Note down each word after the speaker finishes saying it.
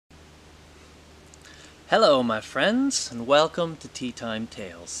Hello my friends, and welcome to Teatime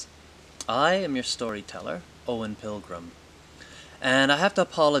Tales. I am your storyteller, Owen Pilgrim, and I have to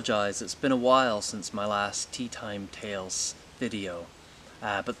apologize, it's been a while since my last Teatime Tales video,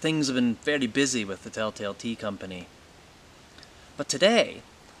 but things have been very busy with the Telltale Tea Company. But today,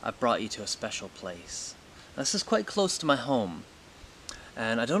 I've brought you to a special place. This is quite close to my home,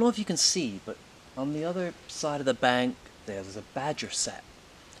 and I don't know if you can see, but on the other side of the bank there's a badger set,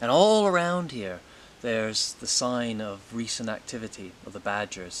 and all around here there's the sign of recent activity of the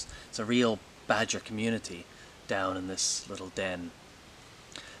badgers. It's a real badger community down in this little den.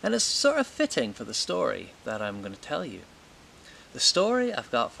 And it's sort of fitting for the story that I'm going to tell you. The story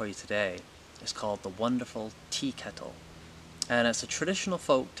I've got for you today is called The Wonderful Tea-Kettle, and it's a traditional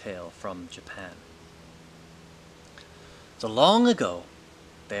folk tale from Japan. So long ago,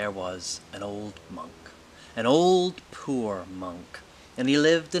 there was an old poor monk, and he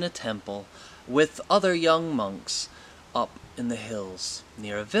lived in a temple with other young monks up in the hills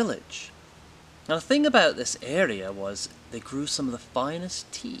near a village. Now the thing about this area was they grew some of the finest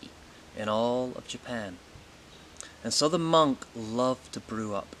tea in all of Japan. And so the monk loved to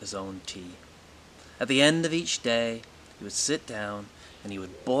brew up his own tea. At the end of each day, he would sit down and he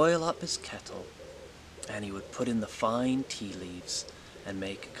would boil up his kettle and he would put in the fine tea leaves and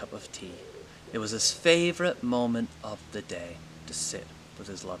make a cup of tea. It was his favorite moment of the day to sit with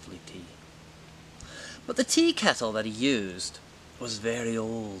his lovely tea. But the tea kettle that he used was very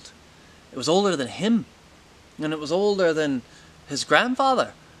old. It was older than him, and it was older than his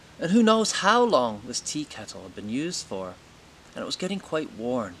grandfather, and who knows how long this tea kettle had been used for, and it was getting quite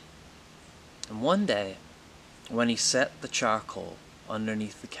worn. And one day, when he set the charcoal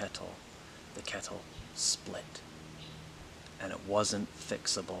underneath the kettle split, and it wasn't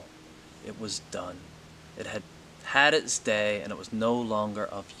fixable. It was done. It had had its day, and it was no longer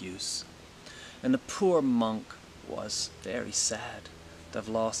of use. And the poor monk was very sad to have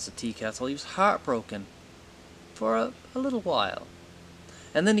lost the tea kettle. He was heartbroken for a little while.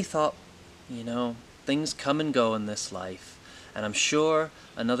 And then he thought, things come and go in this life, and I'm sure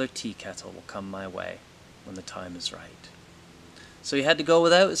another tea kettle will come my way when the time is right. So he had to go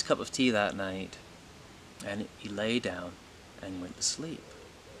without his cup of tea that night, and he lay down and went to sleep.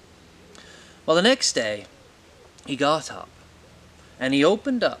 Well, the next day, he got up, and he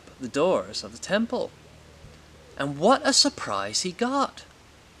opened up the doors of the temple. And what a surprise he got!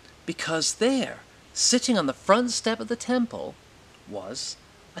 Because there, sitting on the front step of the temple, was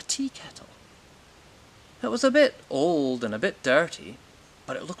a tea kettle. It was a bit old and a bit dirty,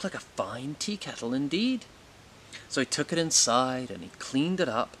 but it looked like a fine tea kettle indeed. So he took it inside and he cleaned it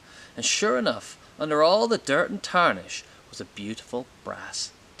up, and sure enough, under all the dirt and tarnish was a beautiful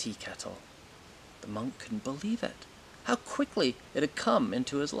brass tea kettle. The monk couldn't believe it. How quickly it had come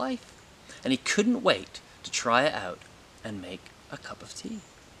into his life, and he couldn't wait to try it out and make a cup of tea.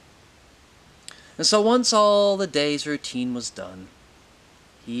 And so once all the day's routine was done,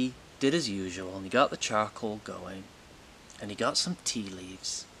 he did as usual, and he got the charcoal going, and he got some tea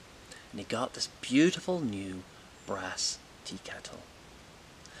leaves, and he got this beautiful new brass tea kettle.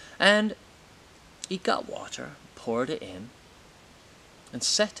 And he got water, poured it in, and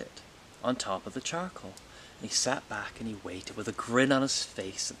set it on top of the charcoal. And he sat back and he waited with a grin on his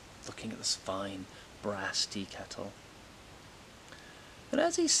face, looking at this fine brass tea kettle. And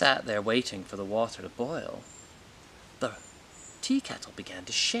as he sat there waiting for the water to boil, the tea kettle began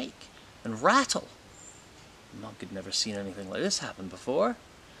to shake and rattle. The monk had never seen anything like this happen before.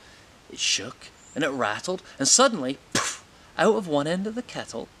 It shook and it rattled, and suddenly, poof, out of one end of the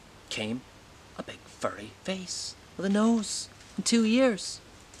kettle came a big furry face with a nose and 2 ears.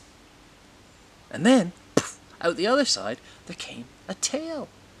 And then, out the other side, there came a tail.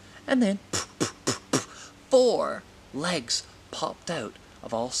 And then, 4 legs popped out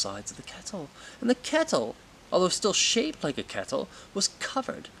of all sides of the kettle. And the kettle, although still shaped like a kettle, was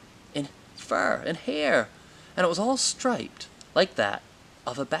covered in fur and hair. And it was all striped like that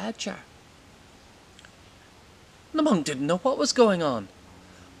of a badger. The monk didn't know what was going on,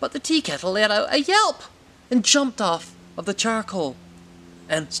 but the tea kettle let out a yelp and jumped off of the charcoal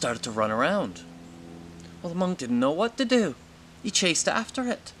and started to run around. Well, the monk didn't know what to do. He chased after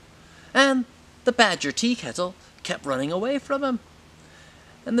it. And the badger tea kettle kept running away from him.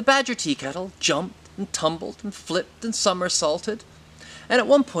 And the badger tea kettle jumped and tumbled and flipped and somersaulted. And at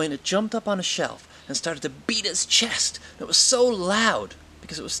one point it jumped up on a shelf and started to beat its chest. And it was so loud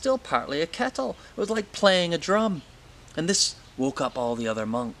because it was still partly a kettle. It was like playing a drum. And this woke up all the other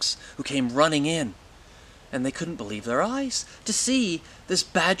monks who came running in. And they couldn't believe their eyes to see this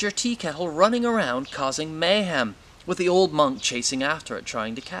badger tea kettle running around causing mayhem, with the old monk chasing after it,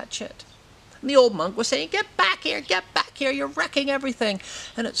 trying to catch it. And the old monk was saying, get back here, you're wrecking everything.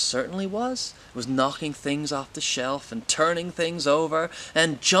 And it certainly was. It was knocking things off the shelf and turning things over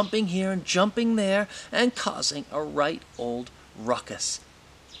and jumping here and jumping there and causing a right old ruckus.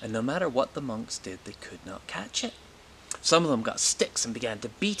 And no matter what the monks did, they could not catch it. Some of them got sticks and began to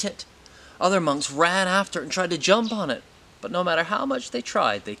beat it. Other monks ran after it and tried to jump on it. But no matter how much they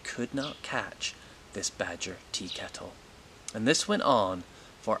tried, they could not catch this badger tea kettle. And this went on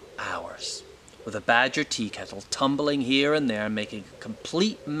for hours, with a badger tea kettle tumbling here and there, making a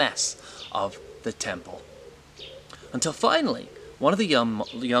complete mess of the temple. Until finally, one of the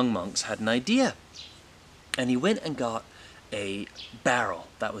young monks had an idea. And he went and got a barrel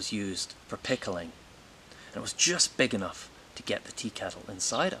that was used for pickling. And it was just big enough to get the tea kettle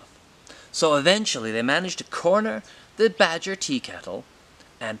inside of. So eventually they managed to corner the badger tea kettle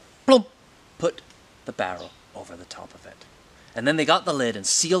and plump, put the barrel over the top of it. And then they got the lid and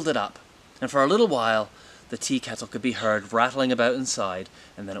sealed it up. And for a little while, the tea kettle could be heard rattling about inside,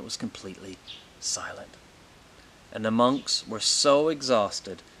 and then it was completely silent. And the monks were so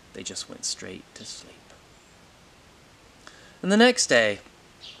exhausted, they just went straight to sleep. And the next day,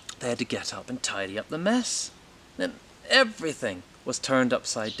 they had to get up and tidy up the mess. Then everything was turned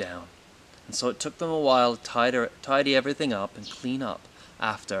upside down. And so it took them a while to tidy everything up and clean up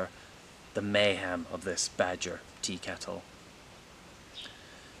after the mayhem of this badger tea kettle.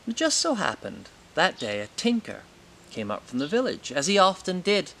 It just so happened that day a tinker came up from the village, as he often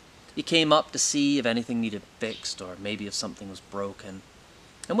did. He came up to see if anything needed fixed or maybe if something was broken.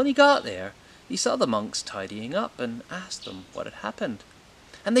 And when he got there, he saw the monks tidying up and asked them what had happened.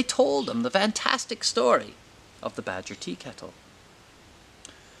 And they told him the fantastic story of the badger tea kettle.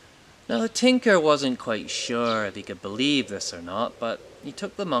 Now the tinker wasn't quite sure if he could believe this or not, but he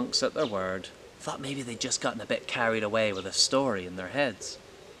took the monks at their word, thought maybe they'd just gotten a bit carried away with a story in their heads.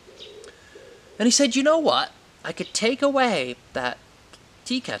 And he said, you know what, I could take away that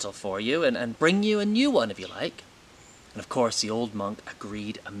tea kettle for you and bring you a new one if you like. And of course the old monk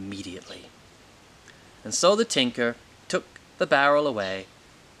agreed immediately. And so the tinker took the barrel away,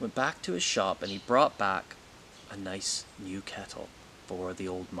 went back to his shop, and he brought back a nice new kettle for the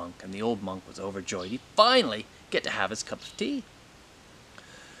old monk. And the old monk was overjoyed. He'd finally get to have his cup of tea.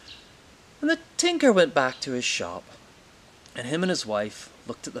 And the tinker went back to his shop, and him and his wife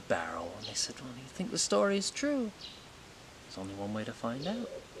looked at the barrel, and they said, well, do you think the story is true? There's only one way to find out.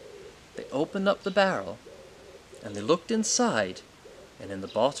 They opened up the barrel, and they looked inside, and in the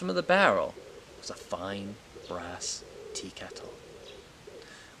bottom of the barrel was a fine brass tea kettle.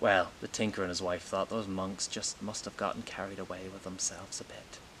 Well, the tinker and his wife thought those monks just must have gotten carried away with themselves a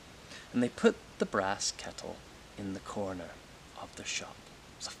bit. And they put the brass kettle in the corner of their shop.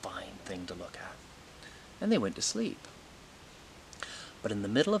 It was a fine thing to look at. And they went to sleep. But in the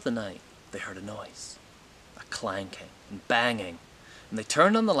middle of the night, they heard a noise, a clanking and banging. And they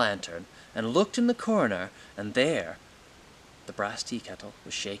turned on the lantern and looked in the corner, and there, the brass tea kettle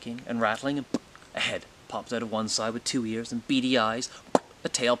was shaking and rattling, and a head popped out of one side with 2 ears and beady eyes. A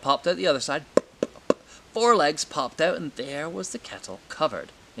tail popped out the other side. 4 legs popped out, and there was the kettle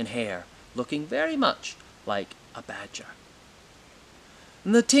covered in hair, looking very much like a badger.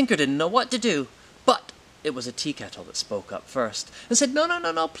 And the tinker didn't know what to do, but it was a tea kettle that spoke up first and said,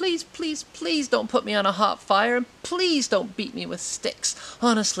 no, please, please, please don't put me on a hot fire, and please don't beat me with sticks.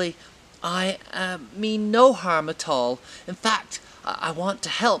 Honestly, I mean no harm at all. In fact, I want to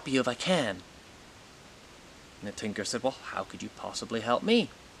help you if I can. And the tinker said, well, how could you possibly help me?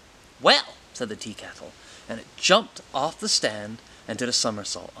 Well, said the tea kettle, and it jumped off the stand and did a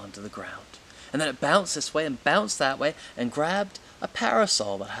somersault onto the ground. And then it bounced this way and bounced that way and grabbed a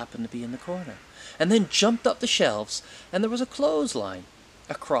parasol that happened to be in the corner. And then jumped up the shelves, and there was a clothesline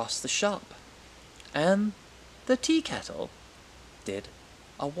across the shop. And the tea kettle did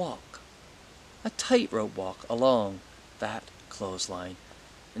a walk, a tightrope walk along that clothesline,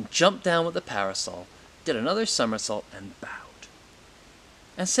 and jumped down with the parasol, did another somersault, and bowed.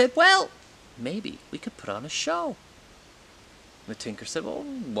 And said, well, maybe we could put on a show. And the tinker said, well,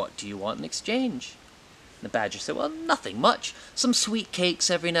 what do you want in exchange? And the badger said, well, nothing much. Some sweet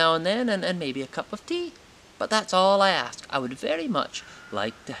cakes every now and then, and maybe a cup of tea. But that's all I ask. I would very much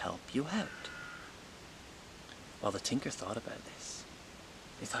like to help you out. Well, the tinker thought about this.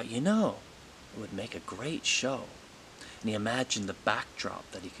 He thought, it would make a great show. And he imagined the backdrop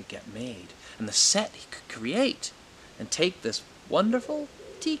that he could get made, and the set he could create, and take this wonderful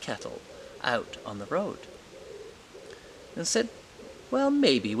tea kettle out on the road. And said, well,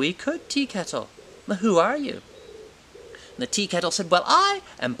 maybe we could, tea kettle. Now, who are you? And the tea kettle said, well, I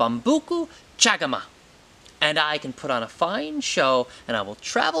am Bambuku Chagama. and I can put on a fine show, and I will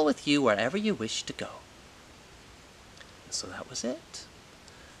travel with you wherever you wish to go." And so that was it.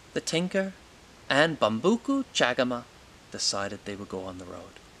 The tinker and Bambuku Chagama decided they would go on the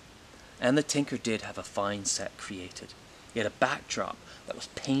road. And the tinker did have a fine set created. He had a backdrop that was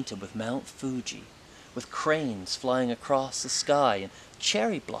painted with Mount Fuji, with cranes flying across the sky and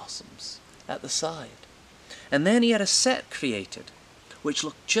cherry blossoms at the side. And then he had a set created which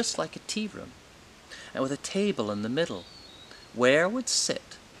looked just like a tea room, and with a table in the middle, where would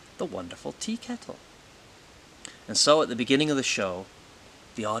sit the wonderful tea kettle. And so at the beginning of the show,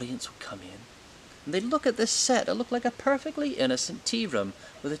 the audience would come in, and they'd look at this set. It looked like a perfectly innocent tea room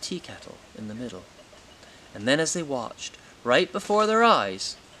with a tea kettle in the middle. And then as they watched, right before their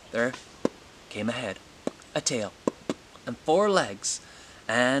eyes, there came a head, a tail, and 4 legs,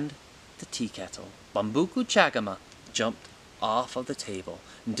 and the tea kettle, Bambuku Chagama, jumped off of the table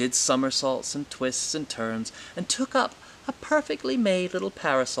and did somersaults and twists and turns and took up a perfectly made little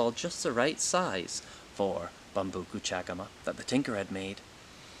parasol just the right size for Bambuku Chagama that the tinker had made.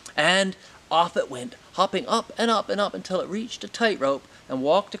 And off it went, hopping up and up and up until it reached a tightrope and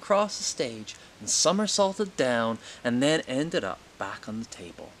walked across the stage and somersaulted down and then ended up back on the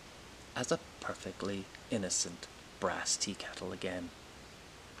table as a perfectly innocent brass tea kettle again.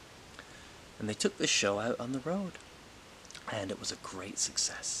 And they took the show out on the road, and it was a great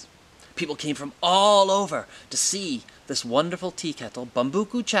success. People came from all over to see this wonderful tea kettle,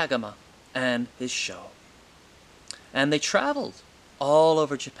 Bambuku Chagama, and his show. And they traveled all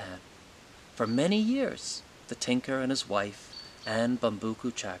over Japan. For many years, the tinker and his wife and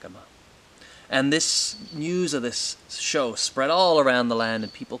Bambuku Chagama. And this news of this show spread all around the land,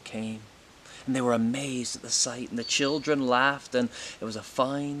 and people came. And they were amazed at the sight, and the children laughed, and it was a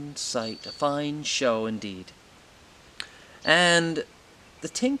fine sight, a fine show indeed. And the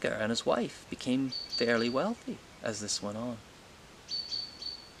tinker and his wife became fairly wealthy as this went on.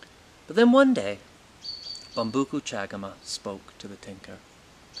 But then one day, Bambuku Chagama spoke to the tinker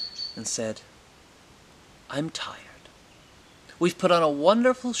and said, "I'm tired. We've put on a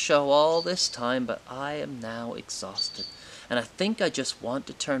wonderful show all this time, but I am now exhausted, and I think I just want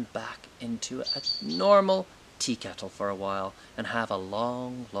to turn back into a normal tea kettle for a while and have a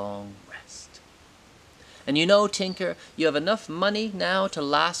long, long rest. And you know, tinker, you have enough money now to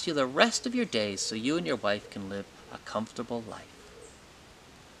last you the rest of your days, so you and your wife can live a comfortable life."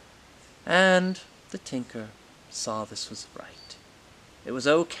 And the tinker saw this was right. It was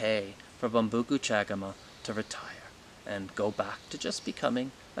okay for Bambuku Chagama to retire and go back to just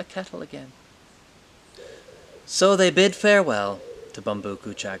becoming a kettle again. So they bid farewell to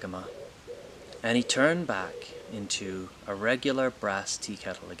Bambuku Chagama, and he turned back into a regular brass tea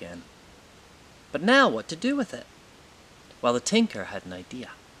kettle again. But now what to do with it? Well, the tinker had an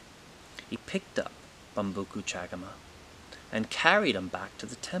idea. He picked up Bambuku Chagama and carried him back to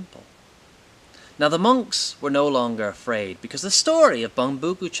the temple. Now the monks were no longer afraid, because the story of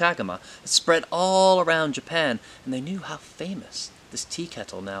Bambuku Chagama had spread all around Japan, and they knew how famous this tea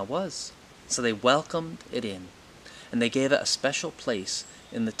kettle now was. So they welcomed it in, and they gave it a special place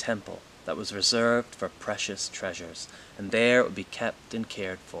in the temple that was reserved for precious treasures, and there it would be kept and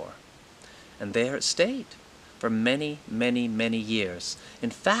cared for. And there it stayed for many, many, many years. In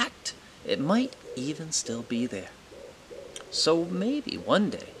fact, it might even still be there. So maybe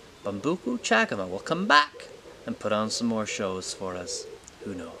one day Bambuku Chagama will come back and put on some more shows for us.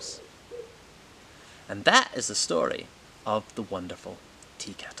 Who knows? And that is the story of the wonderful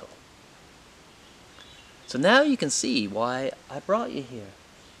tea kettle. So now you can see why I brought you here,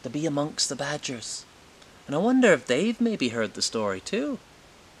 to be amongst the badgers. And I wonder if they've maybe heard the story too.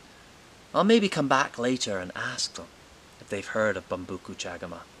 I'll maybe come back later and ask them if they've heard of Bambuku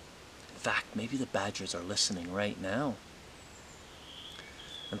Chagama. In fact, maybe the badgers are listening right now.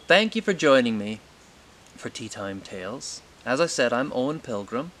 And thank you for joining me for Teatime Tales. As I said, I'm Owen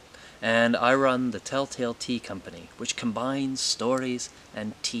Pilgrim, and I run the Telltale Tea Company, which combines stories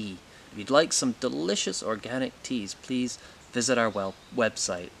and tea. If you'd like some delicious organic teas, please visit our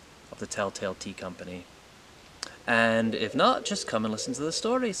website of the Telltale Tea Company. And if not, just come and listen to the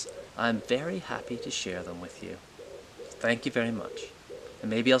stories. I'm very happy to share them with you. Thank you very much.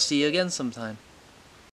 And maybe I'll see you again sometime.